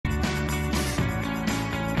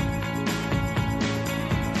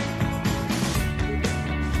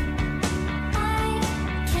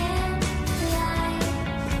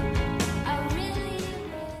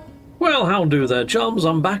Well, how do there, chums?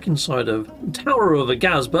 I'm back inside of Tower of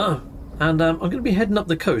Aghasba, and I'm going to be heading up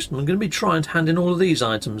the coast, and I'm going to be trying to hand in all of these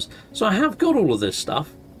items. So I have got all of this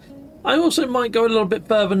stuff. I also might go a little bit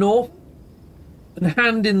further north and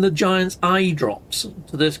hand in the giant's eye drops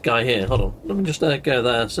to this guy here. Hold on, let me just go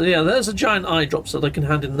there. So yeah, there's a giant eye drops that I can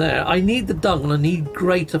hand in there. I need the dung and I need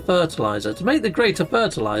greater fertilizer. To make the greater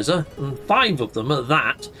fertilizer, and 5 of them at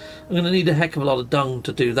that, I'm going to need a heck of a lot of dung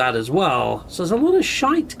to do that as well. So there's a lot of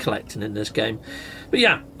shite collecting in this game. But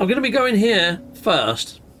yeah, I'm going to be going here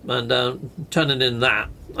first and turning in that.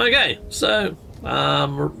 Okay, so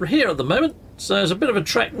we're here at the moment. So there's a bit of a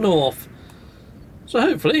trek north. So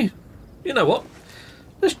hopefully, you know what?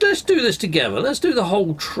 Let's do this together. Let's do the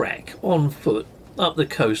whole trek on foot up the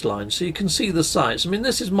coastline so you can see the sights. I mean,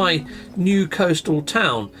 this is my new coastal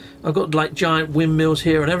town. I've got like giant windmills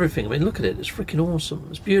here and everything. I mean, look at it. It's freaking awesome.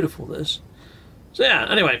 It's beautiful, this. So yeah,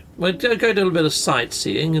 anyway, we'll go do a little bit of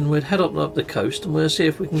sightseeing and we'll head up the coast and we'll see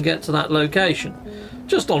if we can get to that location.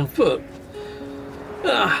 Just on foot.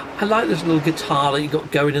 I like this little guitar that you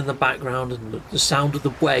got going in the background and the sound of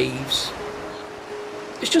the waves.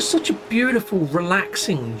 It's just such a beautiful,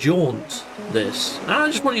 relaxing jaunt, this. And I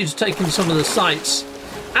just want you to take in some of the sights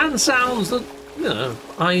and sounds that, you know,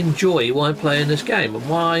 I enjoy while playing this game and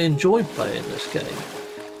why I enjoy playing this game.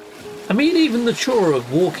 I mean, even the chore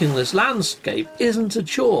of walking this landscape isn't a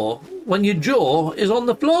chore when your jaw is on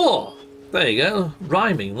the floor. There you go,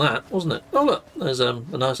 rhyming that, wasn't it? Oh look, there's a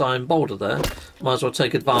nice iron boulder there. Might as well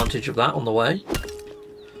take advantage of that on the way,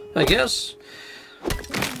 I guess.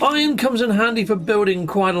 Iron comes in handy for building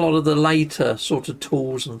quite a lot of the later sort of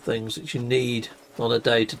tools and things that you need on a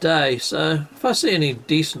day-to-day. So if I see any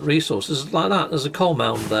decent resources like that, there's a coal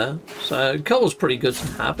mound there. So coal's pretty good to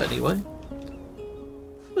have anyway.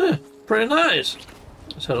 Yeah, pretty nice.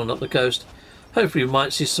 Let's head on up the coast. Hopefully we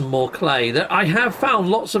might see some more clay. I have found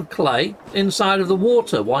lots of clay inside of the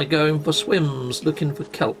water while going for swims looking for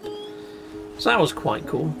kelp. So that was quite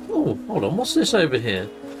cool. Oh, hold on, what's this over here?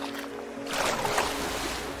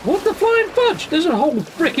 What the flying fudge? There's a whole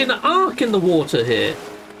freaking ark in the water here.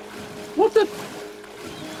 What the...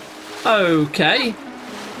 Okay.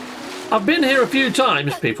 I've been here a few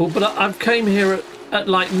times, people, but I've came here at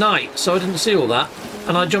like night, so I didn't see all that.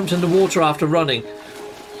 And I jumped in the water after running.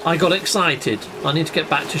 I got excited. I need to get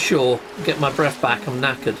back to shore, get my breath back. I'm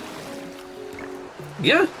knackered.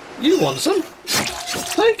 Yeah? You want some?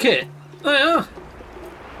 Take it. There you are.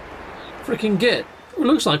 Freaking get. It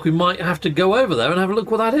looks like we might have to go over there and have a look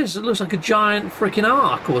what that is. It looks like a giant freaking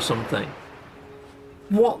ark or something.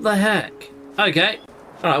 What the heck? Okay.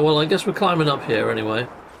 Alright, well, I guess we're climbing up here anyway.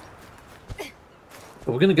 But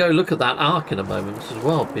we're going to go look at that ark in a moment as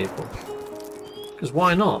well, people. Because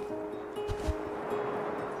why not?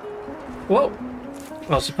 Whoa.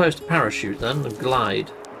 I was supposed to parachute then and glide.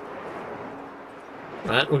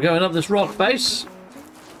 Right, we're going up this rock face.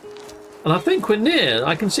 And I think we're near.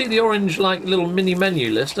 I can see the orange, like, little mini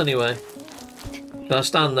menu list anyway. Can I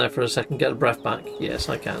stand there for a second, get a breath back? Yes,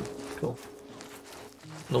 I can. Cool.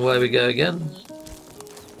 And away we go again.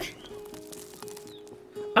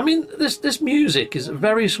 I mean, this music is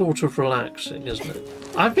very sort of relaxing, isn't it?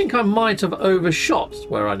 I think I might have overshot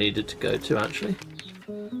where I needed to go to, actually.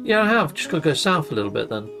 Yeah, I have. Just got to go south a little bit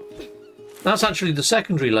then. That's actually the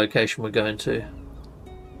secondary location we're going to.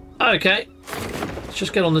 Okay. Let's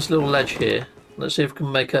just get on this little ledge here. Let's see if we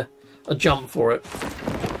can make a jump for it.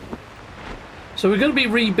 So we're going to be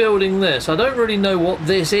rebuilding this. I don't really know what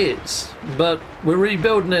this is, but we're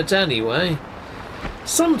rebuilding it anyway.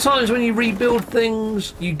 Sometimes when you rebuild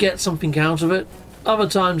things, you get something out of it. Other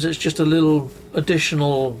times it's just a little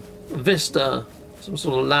additional vista, some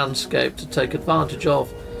sort of landscape to take advantage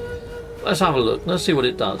of. Let's have a look. Let's see what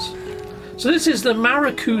it does. So this is the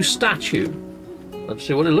Maracoo statue. Let's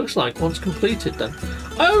see what it looks like once completed then.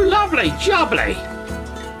 Oh, lovely, jubbly!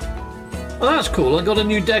 Well, that's cool. I got a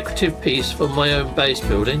new decorative piece for my own base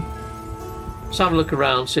building. Let's have a look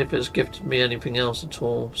around, see if it's gifted me anything else at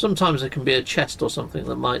all. Sometimes there can be a chest or something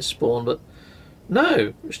that might spawn, but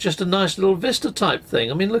no, it's just a nice little vista type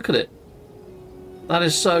thing. I mean, look at it. That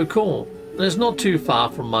is so cool. And it's not too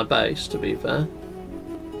far from my base, to be fair.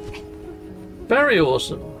 Very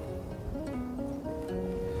awesome.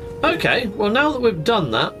 Okay, well, now that we've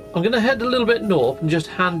done that, I'm going to head a little bit north and just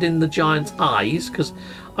hand in the giant's eyes, because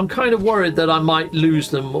I'm kind of worried that I might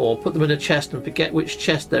lose them or put them in a chest and forget which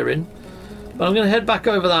chest they're in. But I'm going to head back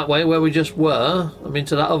over that way where we just were. I mean,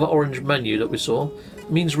 to that other orange menu that we saw.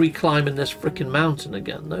 It means reclimbing this freaking mountain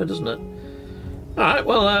again, though, doesn't it? Alright,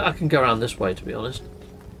 well, I can go around this way, to be honest.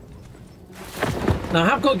 Now, I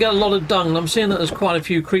have got to get a lot of dung, and I'm seeing that there's quite a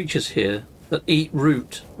few creatures here that eat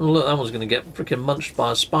root. Oh, look, that one's going to get freaking munched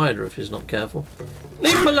by a spider if he's not careful.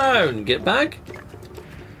 Leave him alone, get back.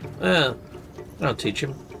 Yeah, I'll teach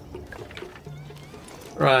him.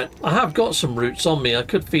 Right, I have got some roots on me. I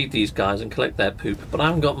could feed these guys and collect their poop, but I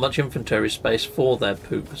haven't got much inventory space for their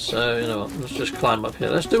poop. So, you know what, let's just climb up here.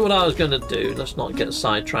 Let's do what I was going to do. Let's not get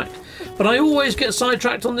sidetracked. But I always get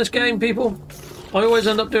sidetracked on this game, people. I always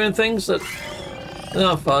end up doing things that...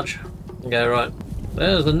 Oh, fudge. Okay, right.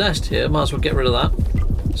 There's the nest here. Might as well get rid of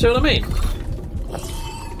that. See what I mean?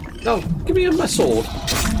 Oh, give me my sword.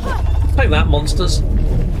 Take that, monsters.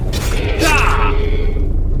 Ah!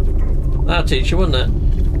 That'll teach you, wouldn't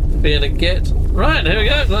it? Being a git. Right, here we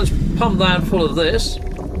go. Let's pump that full of this.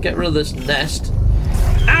 Get rid of this nest.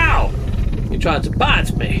 Ow! He tried to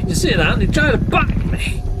bite me. You see that? He tried to bite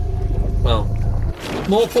me. Well,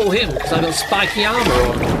 more for him because I've got spiky armour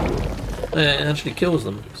on. Yeah, it actually kills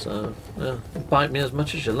them. So, yeah, bite me as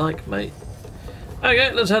much as you like, mate.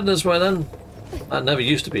 Okay, let's head this way then. That never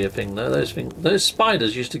used to be a thing though. Those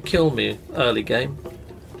spiders used to kill me early game.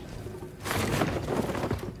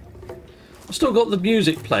 I've still got the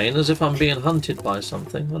music playing as if I'm being hunted by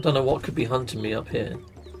something. I don't know what could be hunting me up here.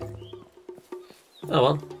 Oh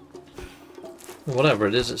well. Whatever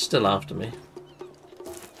it is, it's still after me.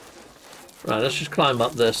 Right, let's just climb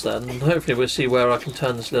up this then, and hopefully we'll see where I can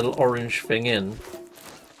turn this little orange thing in.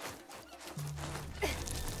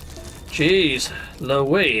 Jeez,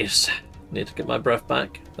 Louise. Need to get my breath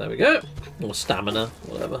back. There we go. Or stamina,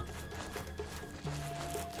 whatever.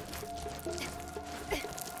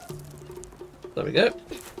 There we go.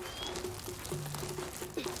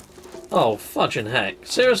 Oh, fudging heck.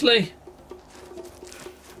 Seriously?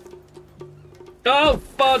 Oh,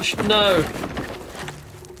 fudge, no.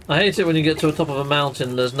 I hate it when you get to the top of a mountain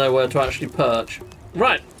and there's nowhere to actually perch.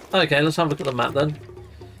 Right, okay, let's have a look at the map then.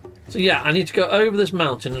 So yeah, I need to go over this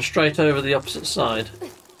mountain and straight over the opposite side.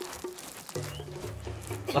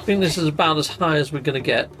 I think this is about as high as we're going to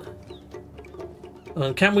get.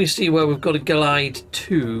 And can we see where we've got to glide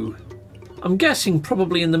to? I'm guessing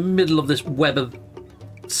probably in the middle of this web of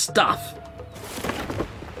stuff.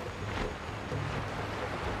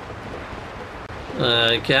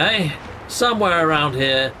 Okay, somewhere around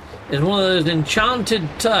here is one of those enchanted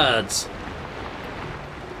turds.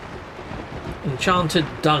 Enchanted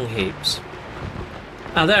dung heaps.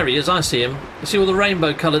 Ah, there he is, I see him. You see all the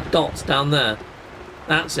rainbow coloured dots down there?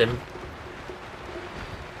 That's him.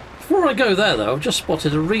 Before I go there though, I've just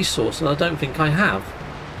spotted a resource that I don't think I have.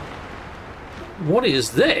 What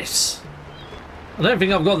is this? I don't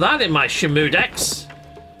think I've got that in my Shimudex.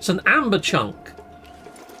 It's an amber chunk.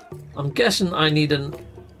 I'm guessing I need an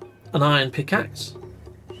iron pickaxe.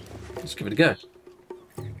 Let's give it a go.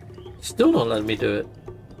 Still not letting me do it.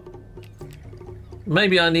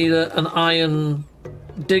 Maybe I need an iron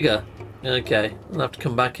digger. Okay, I'll have to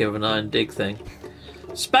come back here with an iron dig thing.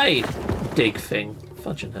 Spade dig thing.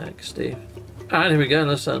 Fudging heck, Steve. Alright, here we go.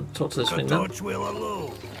 Let's talk to this thing now.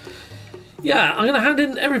 Yeah, I'm going to hand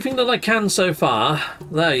in everything that I can so far.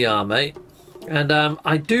 There you are, mate. And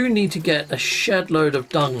I do need to get a shed load of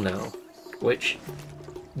dung now. Which,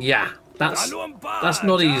 yeah, that's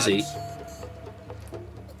not easy.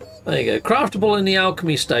 There you go. Craftable in the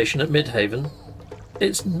alchemy station at Midhaven.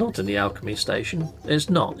 It's not in the alchemy station. It's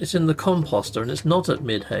not. It's in the composter, and it's not at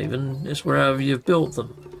Midhaven. It's wherever you've built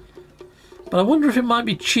them. But I wonder if it might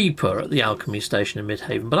be cheaper at the alchemy station in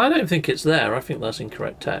Midhaven. But I don't think it's there. I think that's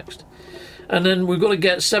incorrect text. And then we've got to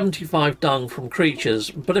get 75 dung from creatures.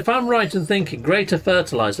 But if I'm right in thinking, greater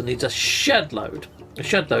fertilizer needs a shed load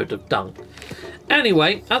of dung.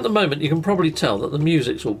 Anyway, at the moment you can probably tell that the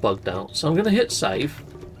music's all bugged out. So I'm going to hit save.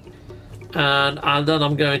 And then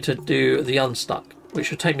I'm going to do the unstuck, which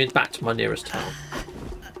should take me back to my nearest town.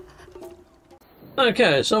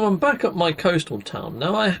 Okay, so I'm back at my coastal town.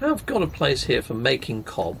 Now I have got a place here for making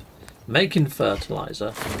cob, making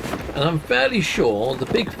fertilizer, and I'm fairly sure the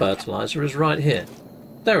big fertilizer is right here.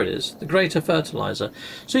 There it is, the greater fertilizer.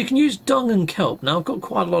 So you can use dung and kelp. Now I've got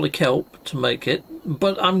quite a lot of kelp to make it,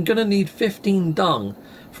 but I'm going to need 15 dung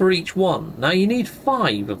for each one. Now you need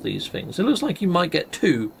 5 of these things. It looks like you might get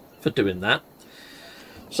 2 for doing that.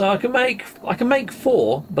 So I can make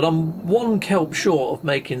 4, but I'm 1 kelp short of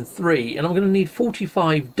making 3, and I'm going to need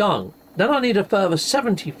 45 dung. Then I need a further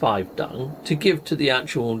 75 dung to give to the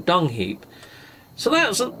actual dung heap. So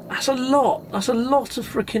that's a lot. That's a lot of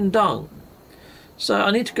freaking dung. So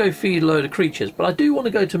I need to go feed a load of creatures, but I do want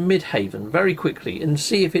to go to Midhaven very quickly and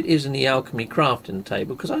see if it is in the alchemy crafting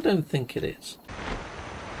table, because I don't think it is.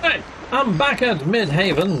 Hey, I'm back at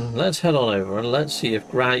Midhaven. Let's head on over and let's see if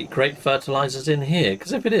great fertilizer's in here,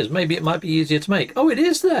 because if it is, maybe it might be easier to make. Oh, it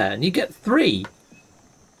is there, and you get 3.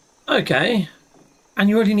 Okay. And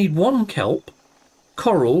you only need 1 kelp,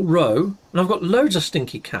 coral, roe, and I've got loads of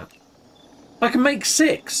stinky cat. I can make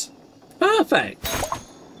 6. Perfect.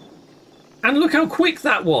 And look how quick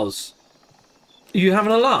that was. Are you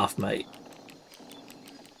having a laugh, mate?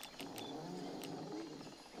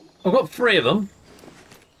 I've got 3 of them.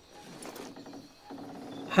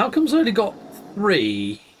 How comes I only got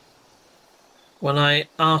 3 when I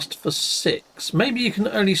asked for 6? Maybe you can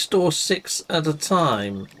only store 6 at a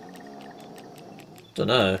time.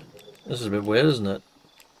 Dunno. This is a bit weird, isn't it?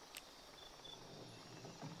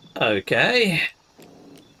 Okay.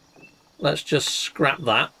 Let's just scrap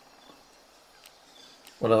that.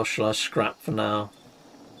 What else shall I scrap for now?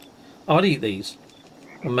 Oh, I'd eat these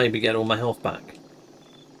and maybe get all my health back.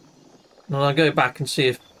 And I'll go back and see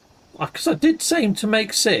if... Because I did say to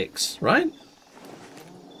make 6, right?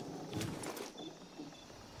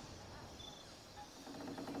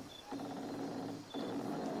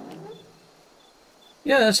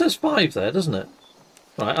 Yeah, it says 5 there, doesn't it?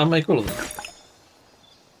 Right, I'll make all of them.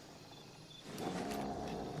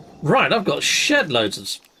 Right, I've got shed loads of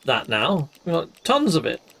that now. I've got tons of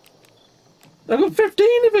it. I've got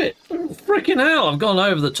 15 of it. Freaking hell, I've gone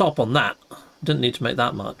over the top on that. Didn't need to make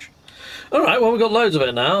that much. Alright, well, we've got loads of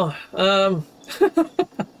it now.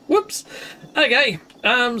 Whoops. Okay,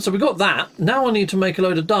 so we got that. Now I need to make a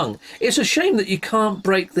load of dung. It's a shame that you can't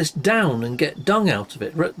break this down and get dung out of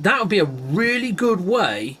it. That would be a really good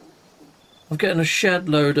way of getting a shed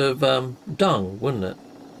load of dung, wouldn't it?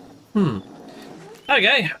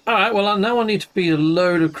 Okay, alright, well now I need to feed a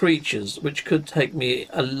load of creatures, which could take me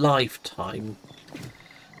a lifetime.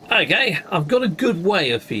 Okay, I've got a good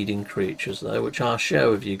way of feeding creatures though, which I'll share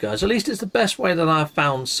with you guys. At least it's the best way that I've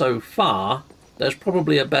found so far. There's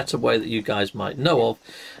probably a better way that you guys might know of.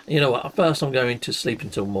 You know what, first I'm going to sleep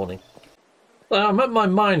until morning. So I'm at my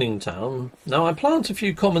mining town. Now I plant a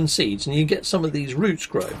few common seeds and you get some of these roots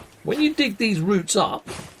grow. When you dig these roots up,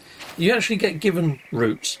 you actually get given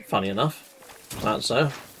roots, funny enough. That's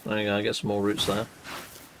so. There you go, I get some more roots there.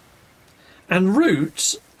 And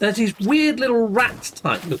roots, there's these weird little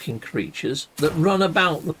rat-type looking creatures that run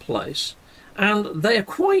about the place. And they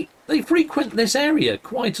frequent this area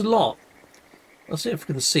quite a lot. Let's see if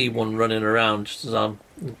we can see one running around just as I'm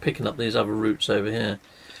picking up these other roots over here.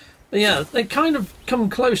 But yeah, they kind of come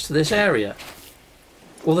close to this area.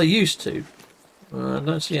 Well, they used to. I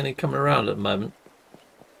don't see any coming around at the moment.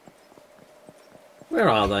 Where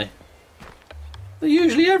are they? They're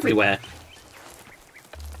usually everywhere.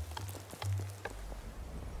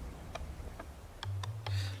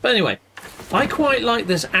 But anyway, I quite like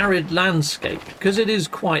this arid landscape because it is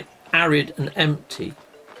quite arid and empty.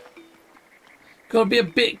 Got to be a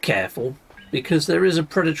bit careful because there is a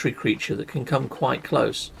predatory creature that can come quite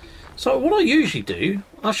close. So what I usually do,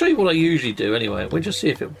 I'll show you what I usually do anyway. We'll just see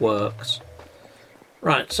if it works.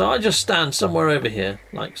 Right, so I just stand somewhere over here,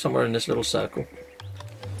 like somewhere in this little circle.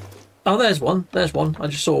 Oh, there's one. There's one. I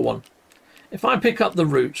just saw one. If I pick up the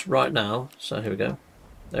roots right now, so here we go.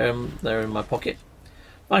 They're in my pocket.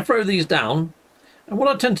 I throw these down, and what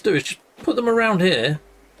I tend to do is just put them around here.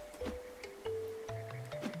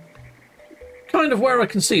 Kind of where I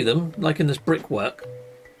can see them, like in this brickwork.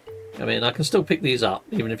 I mean, I can still pick these up,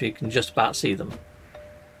 even if you can just about see them.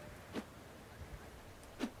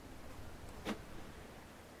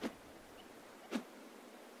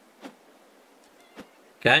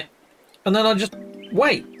 Okay. And then I just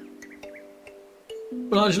wait.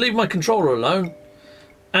 Well, I just leave my controller alone.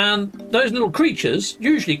 And those little creatures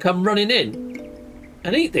usually come running in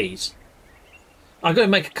and eat these. I go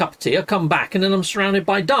and make a cup of tea, I come back, and then I'm surrounded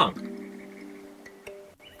by dung.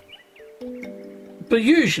 But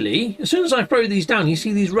usually, as soon as I throw these down, you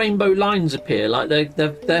see these rainbow lines appear, like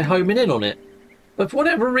they're homing in on it. But for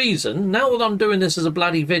whatever reason, now that I'm doing this as a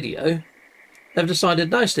bloody video, they've decided,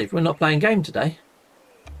 no, Steve, we're not playing game today.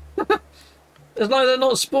 It's like they're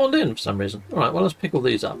not spawned in for some reason. Alright, well, let's pick all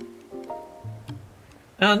these up.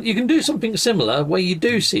 And you can do something similar where you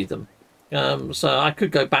do see them. So I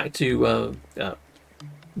could go back to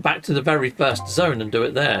the very first zone and do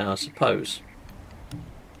it there, I suppose.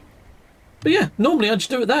 But yeah, normally I just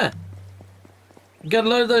do it there. Get a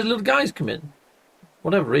load of those little guys come in.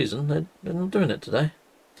 Whatever reason, they're not doing it today.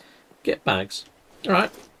 Get bags.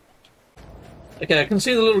 Alright. Okay, I can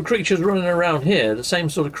see the little creatures running around here, the same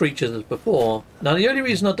sort of creatures as before. Now, the only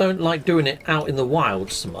reason I don't like doing it out in the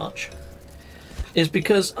wild so much is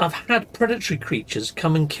because I've had predatory creatures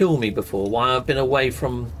come and kill me before while I've been away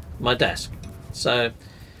from my desk. So,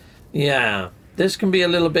 yeah, this can be a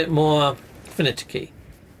little bit more finicky.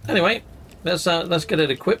 Anyway, let's get it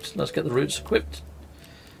equipped. Let's get the roots equipped.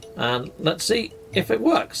 And let's see if it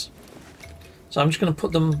works. So I'm just going to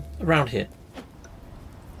put them around here.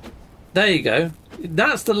 There you go.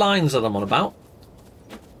 That's the lines that I'm on about.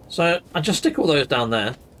 So I just stick all those down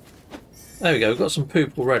there. There we go. We've got some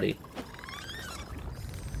poop already.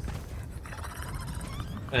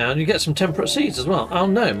 And you get some temperate seeds as well. Oh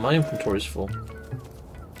no, my inventory's full.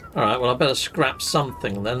 Alright, well I better scrap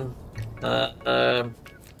something then.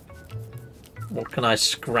 What can I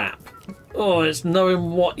scrap? Oh, it's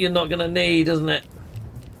knowing what you're not going to need, isn't it?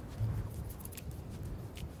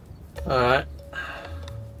 Alright.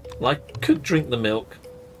 Well, I could drink the milk.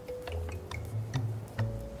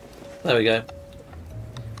 There we go.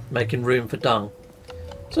 Making room for dung.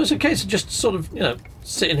 So it's a case of just sort of, you know,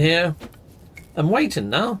 sitting here and waiting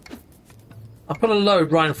now. I put a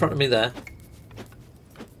load right in front of me there.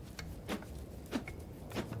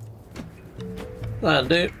 That'll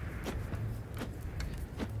do.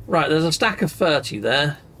 Right, there's a stack of 30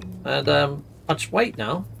 there. And I'll just wait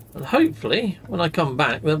now. And hopefully, when I come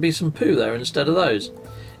back, there'll be some poo there instead of those.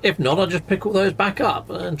 If not, I'll just pick all those back up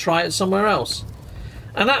and try it somewhere else.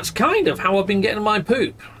 And that's kind of how I've been getting my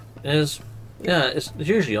poop. Yeah, it's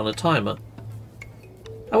usually on a timer.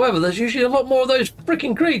 However, there's usually a lot more of those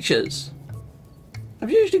freaking creatures.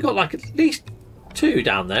 I've usually got like at least 2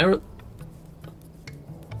 down there.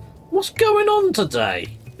 What's going on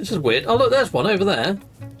today? This is weird. Oh look, there's one over there.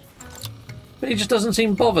 But he just doesn't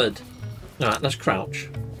seem bothered. Alright, let's crouch.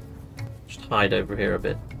 Just hide over here a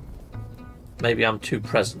bit. Maybe I'm too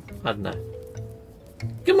present. I don't know.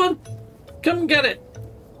 Come on! Come and get it!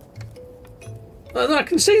 I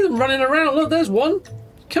can see them running around. Look, there's one.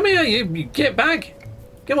 Come here, you get back.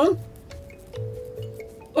 Come on.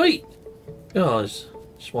 Oi! Oh,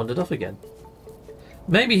 just wandered off again.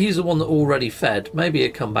 Maybe he's the one that already fed. Maybe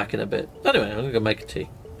he'll come back in a bit. Anyway, I'm going to go make a tea.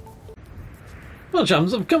 Well,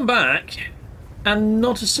 chums, I've come back and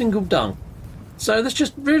not a single dung. So this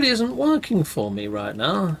just really isn't working for me right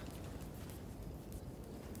now.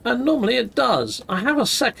 And normally it does. I have a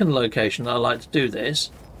second location that I like to do this,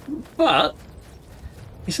 but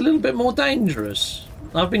it's a little bit more dangerous.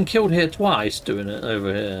 I've been killed here twice doing it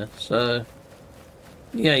over here. So,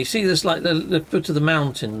 yeah, you see this like the foot of the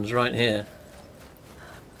mountains right here.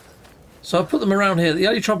 So I put them around here. The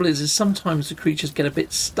only trouble is sometimes the creatures get a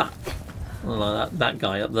bit stuck. Like that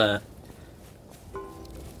guy up there.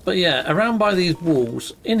 But yeah, around by these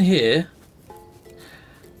walls, in here,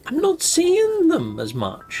 I'm not seeing them as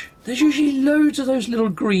much. There's usually loads of those little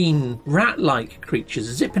green rat-like creatures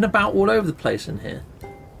zipping about all over the place in here.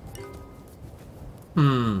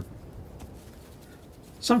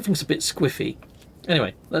 Something's a bit squiffy.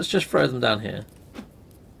 Anyway, let's just throw them down here.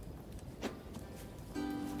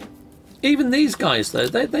 Even these guys, though,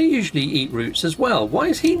 they usually eat roots as well. Why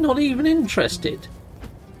is he not even interested?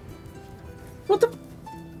 What the...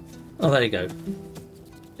 Oh, there you go.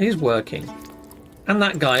 He's working. And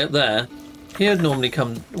that guy up there, he'd normally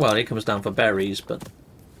come... Well, he comes down for berries, but...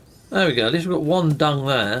 There we go. At least we've got one dung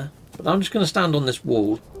there. But I'm just going to stand on this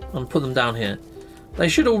wall and put them down here. They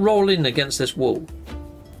should all roll in against this wall.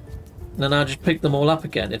 And then I'll just pick them all up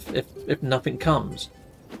again if nothing comes.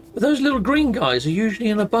 But those little green guys are usually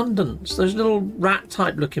in abundance. Those little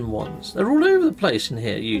rat-type looking ones. They're all over the place in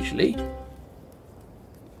here, usually.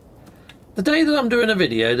 The day that I'm doing a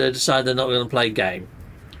video, they decide they're not going to play a game.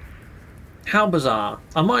 How bizarre.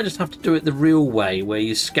 I might just have to do it the real way, where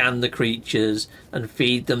you scan the creatures and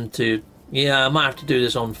feed them to... Yeah, I might have to do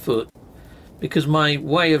this on foot. Because my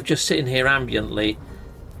way of just sitting here ambiently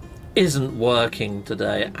isn't working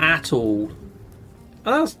today at all.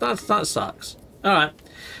 That sucks. Alright.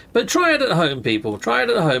 But try it at home, people. Try it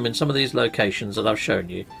at home in some of these locations that I've shown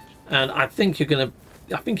you. And I think you'll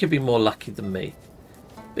be more lucky than me.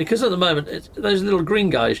 Because at the moment, those little green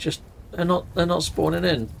guys just... They're not spawning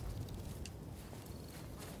in.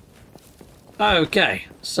 Okay,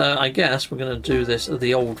 so I guess we're going to do this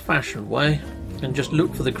the old-fashioned way and just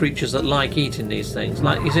look for the creatures that like eating these things.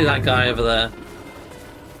 Like, you see that guy over there?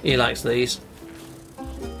 He likes these.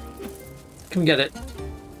 Come get it.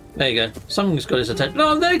 There you go. Something's got his attention.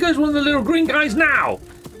 Oh, there goes one of the little green guys now!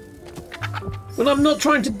 Well, I'm not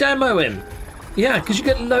trying to demo him. Yeah, because you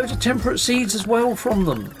get loads of temperate seeds as well from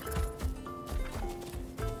them.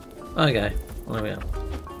 Okay, well, there we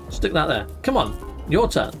are. Stick that there. Come on, your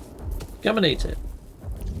turn. Come and eat it.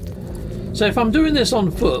 So if I'm doing this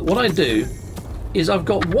on foot, what I do is I've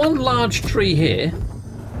got one large tree here.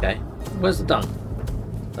 Okay, where's the dung?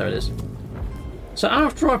 There it is. So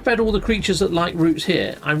after I've fed all the creatures that like roots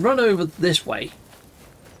here, I run over this way.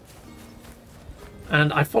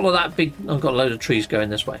 And I follow that big... I've got a load of trees going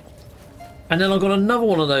this way. And then I've got another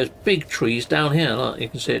one of those big trees down here. Look, you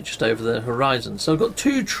can see it just over the horizon. So I've got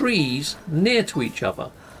 2 trees near to each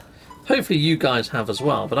other. Hopefully you guys have as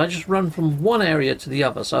well, but I just run from one area to the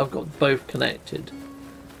other, so I've got both connected.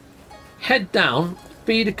 Head down,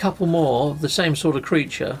 feed a couple more of the same sort of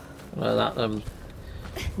creature. That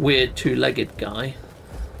weird two-legged guy.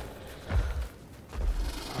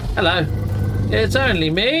 Hello. It's only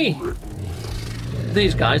me.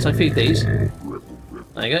 These guys, I feed these. There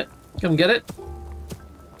you go. Come get it.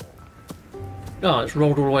 Oh, it's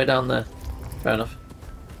rolled all the way down there. Fair enough.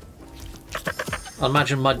 I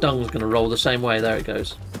imagine my dung's going to roll the same way. There it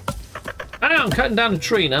goes. Ah, I'm cutting down a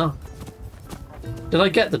tree now. Did I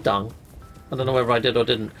get the dung? I don't know whether I did or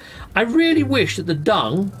didn't. I really wish that the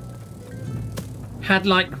dung had,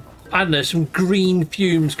 like, I don't know, some green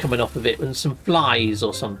fumes coming off of it and some flies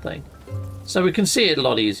or something. So we can see it a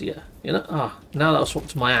lot easier. You know? Ah, now that I've swapped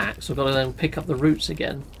to my axe, I've got to then pick up the roots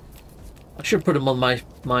again. I should put them on my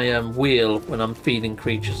wheel when I'm feeding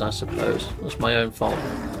creatures, I suppose. That's my own fault.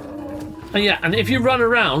 And yeah, and if you run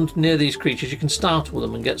around near these creatures, you can startle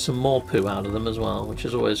them and get some more poo out of them as well, which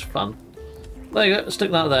is always fun. There you go,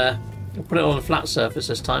 stick that there. I'll put it on a flat surface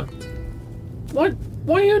this time. Why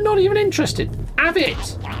are you not even interested? Have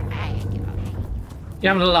it!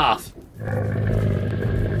 You're having a laugh.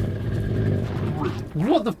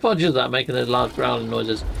 What the fudge is that making those large growling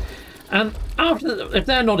noises? And after, if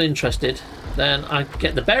they're not interested, then I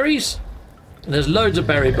get the berries. And there's loads of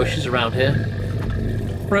berry bushes around here.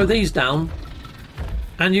 Throw these down,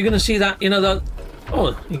 and you're going to see that, you know, that.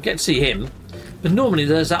 Oh, you get to see him. But normally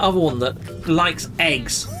there's that other one that likes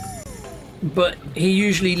eggs, but he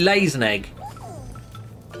usually lays an egg,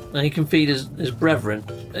 and he can feed his brethren.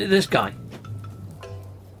 This guy.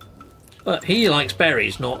 But he likes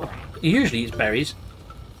berries, not. He usually eats berries.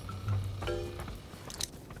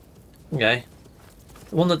 Okay.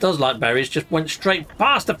 The one that does like berries just went straight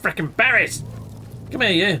past the frickin' berries. Come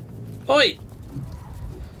here, you. Oi!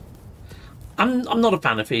 I'm not a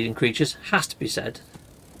fan of feeding creatures, has to be said.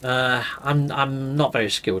 I'm not very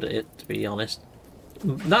skilled at it, to be honest.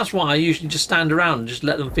 That's why I usually just stand around and just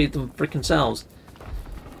let them feed them frickin' selves.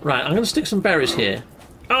 Right, I'm going to stick some berries here.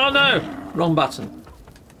 Oh no! Wrong button.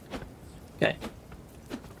 Okay.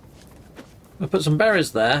 I'll put some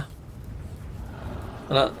berries there.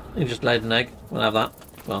 You just laid an egg. We'll have that.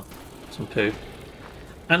 Well, some poo.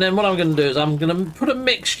 And then what I'm going to do is I'm going to put a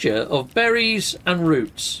mixture of berries and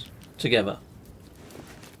roots together.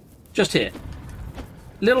 Just here.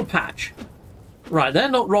 Little patch. Right, they're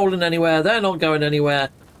not rolling anywhere. They're not going anywhere.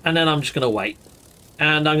 And then I'm just going to wait.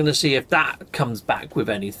 And I'm going to see if that comes back with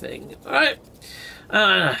anything.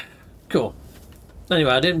 Alright. Cool.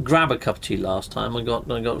 Anyway, I didn't grab a cup of tea last time. I got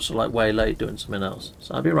sort of like way late doing something else.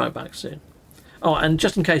 So I'll be right back soon. Oh, and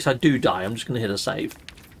just in case I do die, I'm just going to hit a save.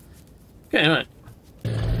 Okay, right.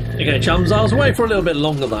 Okay, chums, I was away for a little bit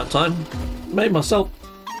longer that time. Made myself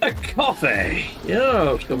a coffee.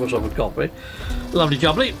 Yeah, I've got myself a coffee. Lovely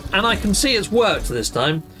jubbly. And I can see it's worked this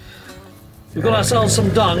time. We've got ourselves some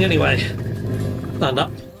dung anyway. Stand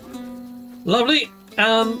up. Lovely.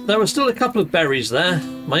 There were still a couple of berries there.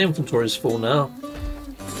 My inventory is full now.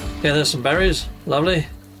 Okay, there's some berries. Lovely.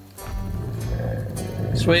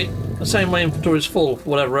 Sweet. I'm saying my inventory is full for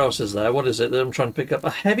whatever else is there. What is it that I'm trying to pick up? A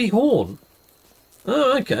heavy horn.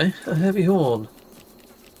 Oh, okay. A heavy horn.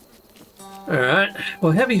 Alright.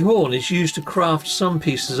 Well, heavy horn is used to craft some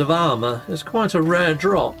pieces of armour. It's quite a rare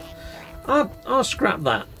drop. I'll scrap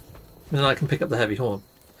that. And then I can pick up the heavy horn.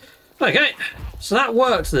 Okay. So that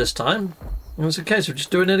worked this time. And it's a case of just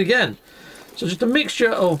doing it again. So just a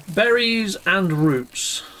mixture of berries and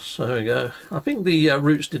roots. So there we go. I think the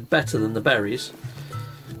roots did better than the berries.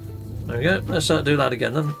 There we go. Let's do that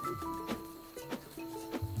again then.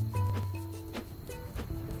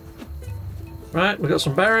 Right, we got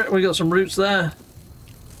some berry, we got some roots there.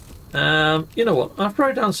 You know what? I've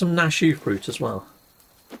thrown down some nashu fruit as well.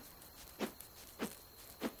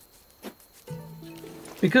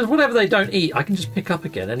 Because whatever they don't eat, I can just pick up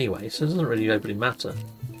again anyway, so it doesn't really matter.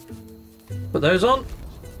 Put those on.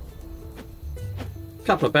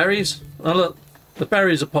 Couple of berries. Oh look, the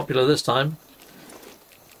berries are popular this time.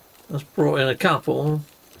 Let's brought in a couple.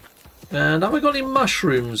 And have I got any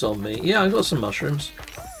mushrooms on me? Yeah, I've got some mushrooms.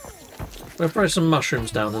 We'll throw some mushrooms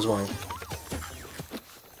down as well.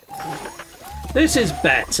 This is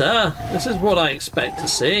better. This is what I expect to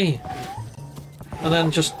see. And then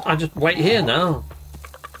I just wait here now.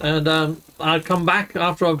 And I'll come back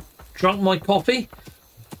after I've drunk my coffee.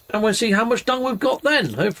 And we'll see how much dung we've got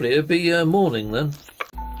then. Hopefully it'll be morning then.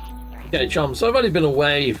 Okay, chums, so I've only been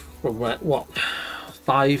away for, what,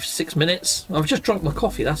 5-6 minutes? I've just drunk my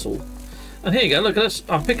coffee, that's all. And here you go, look at this.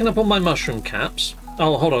 I'm picking up all my mushroom caps.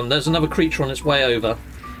 Oh, hold on, there's another creature on its way over.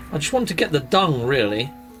 I just want to get the dung,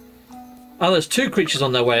 really. Oh, there's two creatures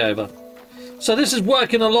on their way over. So this is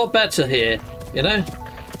working a lot better here, you know?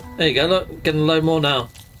 There you go, look, getting a load more now.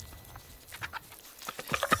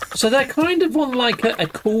 So they're kind of on like a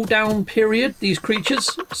cooldown period, these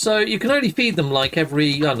creatures. So you can only feed them like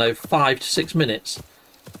every, I don't know, 5 to 6 minutes.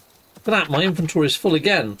 Look at that, my inventory is full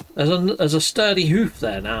again. There's a sturdy hoof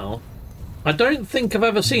there now. I don't think I've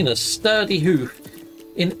ever seen a sturdy hoof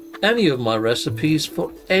in any of my recipes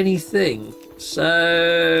for anything.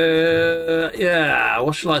 So, yeah,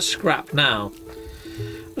 what shall I scrap now?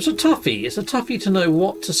 It's a toughie. It's a toughie to know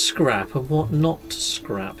what to scrap and what not to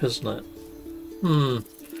scrap, isn't it?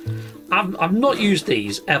 I've not used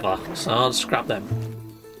these ever, so I'll scrap them.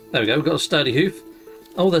 There we go, we've got a sturdy hoof.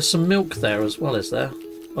 Oh, there's some milk there as well, is there?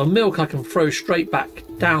 Well, milk I can throw straight back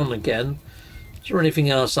down again. Is there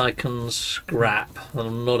anything else I can scrap that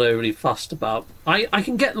I'm not overly fussed about? I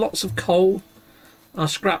can get lots of coal. I'll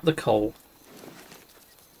scrap the coal.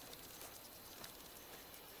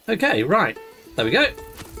 Okay, right. There we go.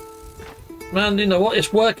 And you know what?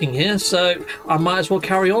 It's working here, so I might as well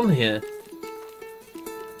carry on here.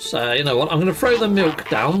 So, you know what? I'm going to throw the milk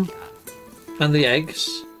down. And the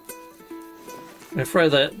eggs. I'm going to throw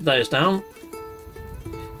those down.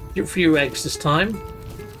 A few eggs this time.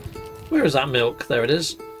 Where is that milk? There it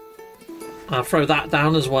is. I'll throw that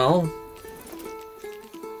down as well.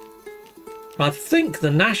 I think the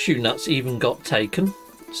Nashu nuts even got taken.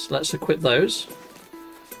 So let's equip those.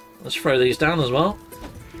 Let's throw these down as well.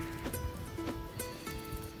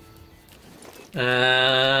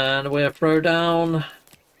 And we'll throw down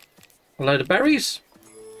a load of berries.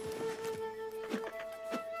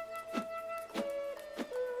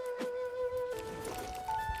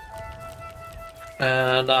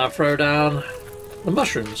 And I'll throw down the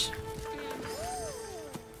mushrooms.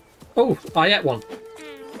 Oh, I ate one.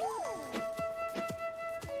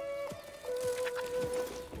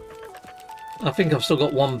 I think I've still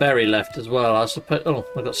got one berry left as well. I suppose. Oh,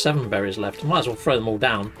 I've got 7 berries left. I might as well throw them all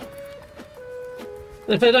down.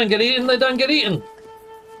 If they don't get eaten, they don't get eaten.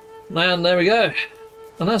 And there we go.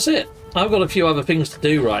 And that's it. I've got a few other things to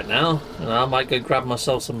do right now. You know, I might go grab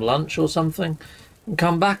myself some lunch or something and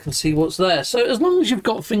come back and see what's there. So as long as you've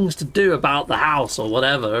got things to do about the house or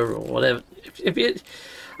whatever, if it,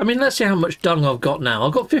 I mean, let's see how much dung I've got now.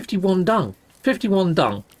 I've got 51 dung. 51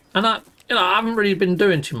 dung. And I haven't really been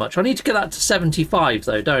doing too much. I need to get that to 75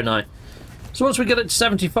 though, don't I? So once we get it to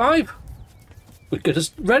 75, we're good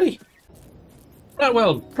as ready. Right,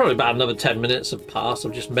 well, probably about another 10 minutes have passed.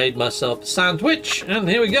 I've just made myself a sandwich, and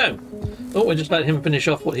here we go. Oh, we just let him finish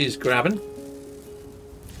off what he's grabbing.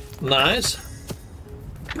 Nice.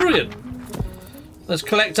 Brilliant. Let's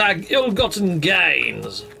collect our ill-gotten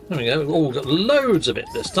gains. There we go. Oh, we've got loads of it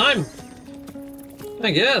this time.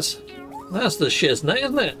 I guess. That's the shiznit,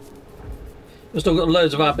 isn't it? We've still got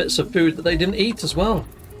loads of our bits of food that they didn't eat as well.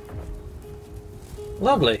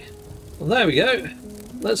 Lovely. Well, there we go.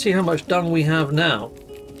 Let's see how much dung we have now.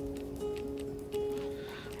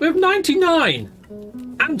 We have 99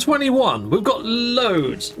 and 21. We've got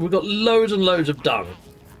loads. We've got loads and loads of dung.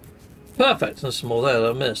 Perfect. There's some more there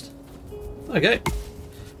that I missed. Okay.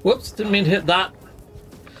 Whoops, didn't mean to hit that.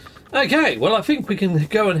 Okay, well, I think we can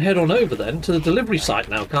go and head on over then to the delivery site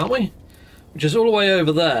now, can't we? Which is all the way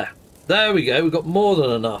over there. There we go. We've got more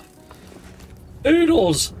than enough.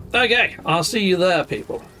 Oodles. Okay, I'll see you there,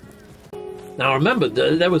 people. Now remember,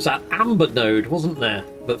 there was that amber node, wasn't there?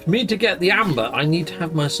 But for me to get the amber, I need to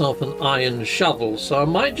have myself an iron shovel. So I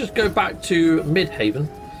might just go back to Midhaven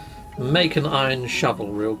and make an iron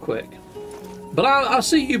shovel real quick. But I'll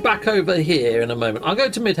see you back over here in a moment. I'll go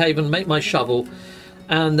to Midhaven, make my shovel,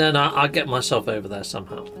 and then I'll get myself over there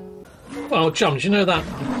somehow. Well, chums, you know that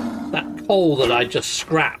coal that I just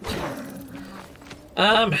scrapped?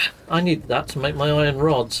 I need that to make my iron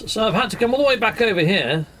rods. So I've had to come all the way back over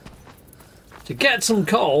here to get some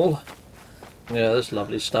coal. Yeah, this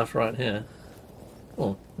lovely stuff right here.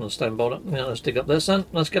 Oh, a stone boulder. Yeah, let's dig up this then.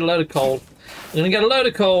 Let's get a load of coal. I'm going to get a load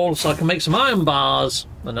of coal so I can make some iron bars,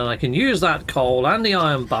 and then I can use that coal and the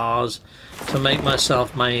iron bars to make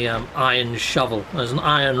myself my iron shovel. There's an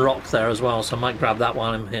iron rock there as well, so I might grab that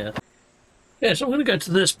while I'm here. Yeah, so I'm going to go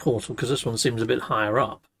to this portal because this one seems a bit higher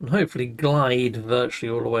up, and hopefully glide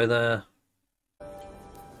virtually all the way there.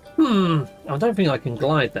 I don't think I can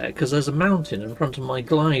glide there because there's a mountain in front of my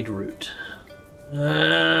glide route.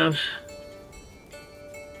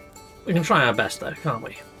 We can try our best though, can't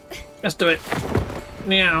we? Let's do it.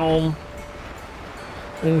 Meow.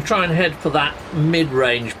 We can try and head for that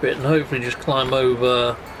mid-range bit and hopefully just climb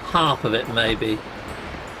over half of it maybe.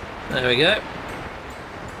 There we go.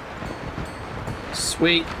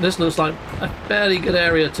 Sweet. This looks like a fairly good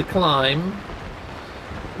area to climb.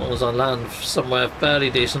 long as I land somewhere fairly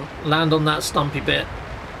decent. Land on that stumpy bit.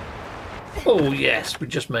 Oh yes, we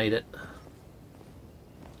just made it.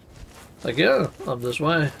 There you go, up this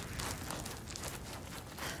way.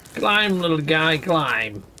 Climb, little guy,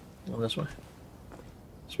 climb. On this way.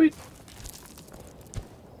 Sweet.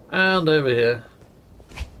 And over here.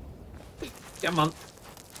 Come on.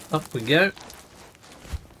 Up we go.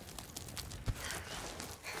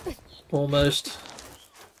 Almost.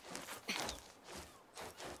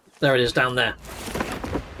 There it is, down there.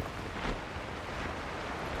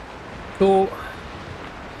 Cool.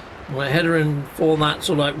 We're heading for that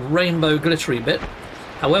sort of like rainbow glittery bit.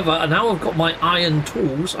 However, now I've got my iron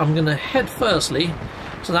tools, I'm going to head firstly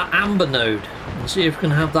to that amber node and see if we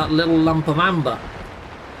can have that little lump of amber.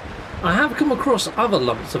 I have come across other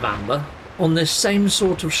lumps of amber on this same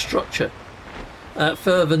sort of structure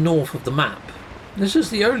further north of the map. This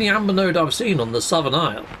is the only amber node I've seen on the Southern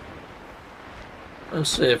Isle.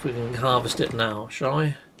 Let's see if we can harvest it now, shall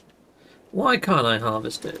we? Why can't I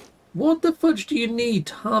harvest it? What the fudge do you need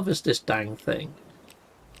to harvest this dang thing?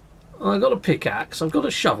 I've got a pickaxe, I've got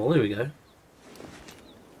a shovel, here we go.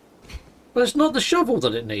 But it's not the shovel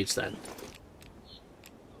that it needs then.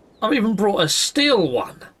 I've even brought a steel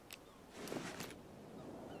one.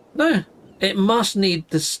 No, it must need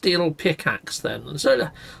the steel pickaxe then. So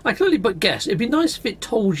I can only but guess. It'd be nice if it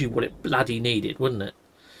told you what it bloody needed, wouldn't it?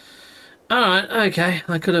 Alright, okay.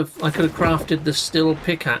 I could have crafted the steel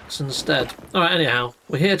pickaxe instead. Alright, anyhow,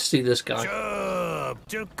 we're here to see this guy. Job,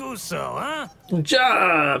 Jacusa, huh?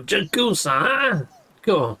 Job, Jacusa, huh?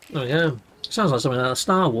 Cool, there we go. Sounds like something out of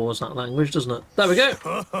Star Wars, that language, doesn't it? There we go.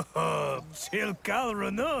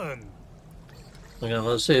 Okay,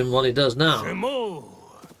 let's see what he does now. Shimu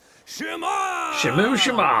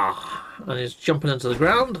Shima! And he's jumping into the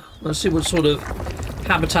ground. Let's see what sort of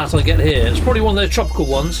habitat I get here. It's probably one of those tropical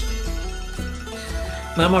ones.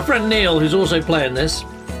 Now my friend Neil, who's also playing this,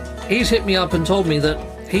 he's hit me up and told me that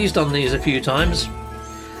he's done these a few times.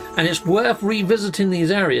 And it's worth revisiting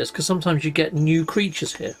these areas because sometimes you get new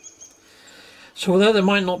creatures here. So although there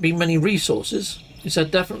might not be many resources, he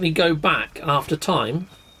said definitely go back after time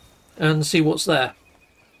and see what's there.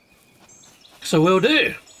 So we'll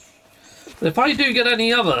do. But if I do get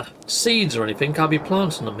any other seeds or anything, I'll be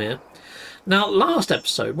planting them here. Now, last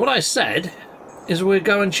episode, what I said is we'll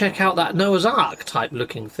go and check out that Noah's Ark type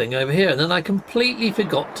looking thing over here, and then I completely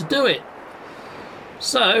forgot to do it.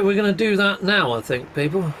 So we're going to do that now, I think,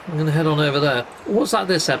 people. I'm going to head on over there. What's that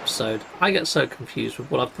this episode? I get so confused with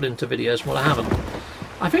what I've put into videos and what I haven't.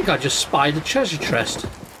 I think I just spied a treasure chest.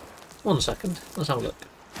 1 second. Let's have a look.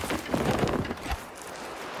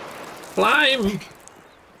 Climb!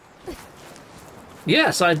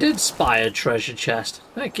 Yes, I did spy a treasure chest.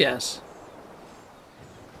 Heck yes.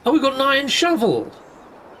 Oh, we've got an iron shovel!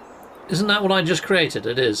 Isn't that what I just created?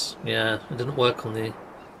 It is. Yeah, it didn't work on the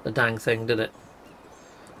dang thing, did it?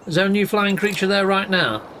 Is there a new flying creature there right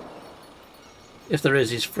now? If there is,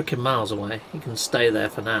 he's freaking miles away. He can stay there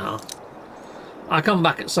for now. I'll come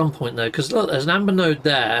back at some point though, because look, there's an amber node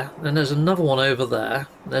there, and there's another one over there.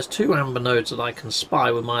 There's 2 amber nodes that I can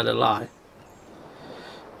spy with my little eye.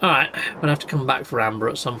 Alright, I'm going to have to come back for amber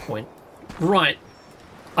at some point. Right,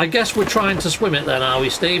 I guess we're trying to swim it then, are we,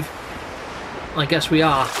 Steve? I guess we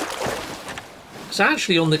are. It's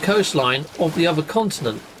actually on the coastline of the other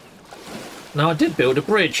continent. Now, I did build a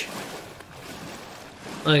bridge.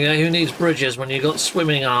 Okay, who needs bridges when you've got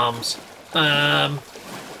swimming arms?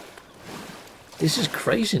 This is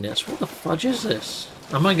craziness. What the fudge is this?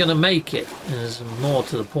 Am I going to make it? There's more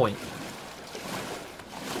to the point.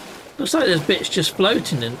 Looks like there's bits just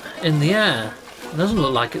floating in the air. It doesn't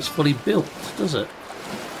look like it's fully built, does it?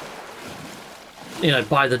 You know,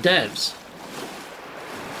 by the devs.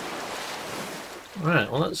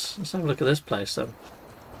 Right, well, let's have a look at this place then.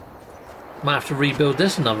 Might have to rebuild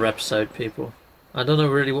this another episode, people. I don't know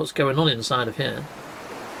really what's going on inside of here.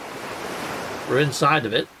 We're inside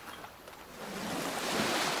of it.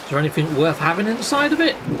 Is there anything worth having inside of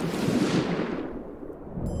it?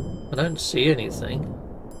 I don't see anything.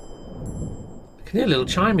 I can hear little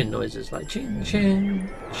chiming noises like ching ching,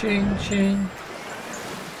 ching ching.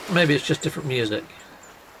 Maybe it's just different music.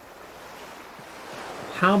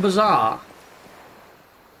 How bizarre.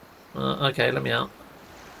 Okay, let me out.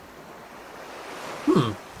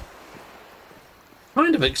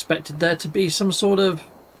 Kind of expected there to be some sort of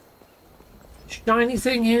shiny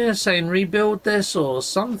thing here saying rebuild this or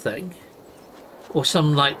something. Or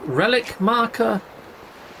some like relic marker.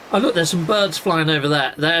 Oh look, there's some birds flying over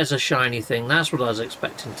there. There's a shiny thing. That's what I was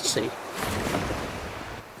expecting to see.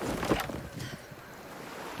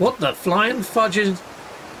 What the flying fudges?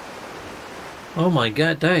 Oh my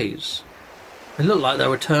god days. They look like they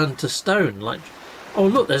were turned to stone. Like, oh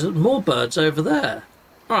look, there's more birds over there.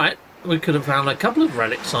 All right, we could have found a couple of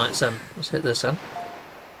relic sites then. Let's hit this then.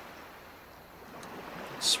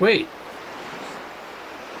 Sweet.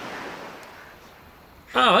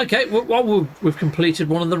 Oh, okay. Well, we've completed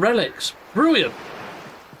one of the relics. Brilliant.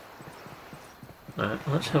 Alright,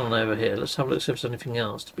 let's head on over here. Let's have a look, see if there's anything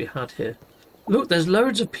else to be had here. Look, there's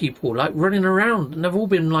loads of people, like, running around, and they've all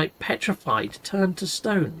been, like, petrified, turned to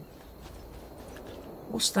stone.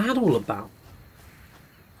 What's that all about?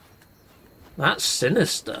 That's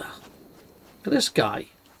sinister. Look at this guy.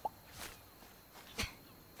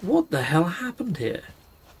 What the hell happened here?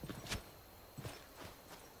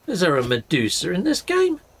 Is there a Medusa in this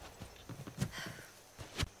game?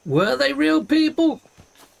 Were they real people?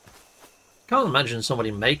 Can't imagine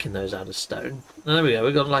somebody making those out of stone. There we go,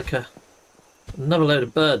 we've got like another load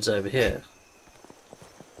of birds over here.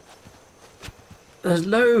 There's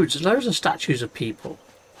loads of statues of people.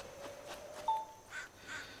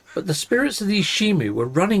 But the spirits of these Shimu were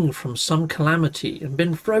running from some calamity and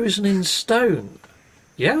been frozen in stone.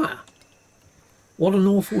 Yeah. What an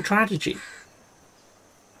awful tragedy.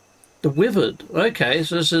 The Withered. Okay,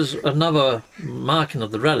 so this is another marking of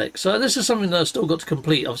the relic. So this is something that I've still got to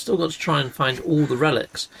complete. I've still got to try and find all the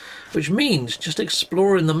relics, which means just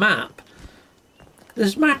exploring the map.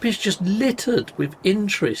 This map is just littered with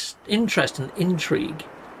interest and intrigue.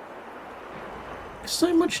 There's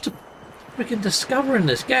so much to freaking discover in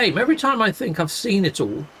this game. Every time I think I've seen it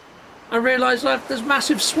all, I realise that there's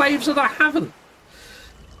massive swathes that I haven't.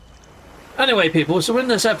 Anyway, people, so in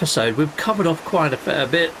this episode, we've covered off quite a fair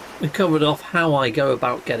bit. We've covered off how I go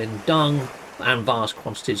about getting dung and vast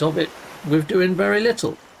quantities of it with doing very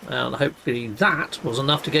little. And hopefully that was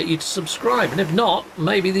enough to get you to subscribe. And if not,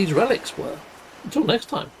 maybe these relics were. Until next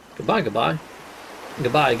time, goodbye, goodbye, and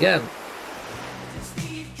goodbye again.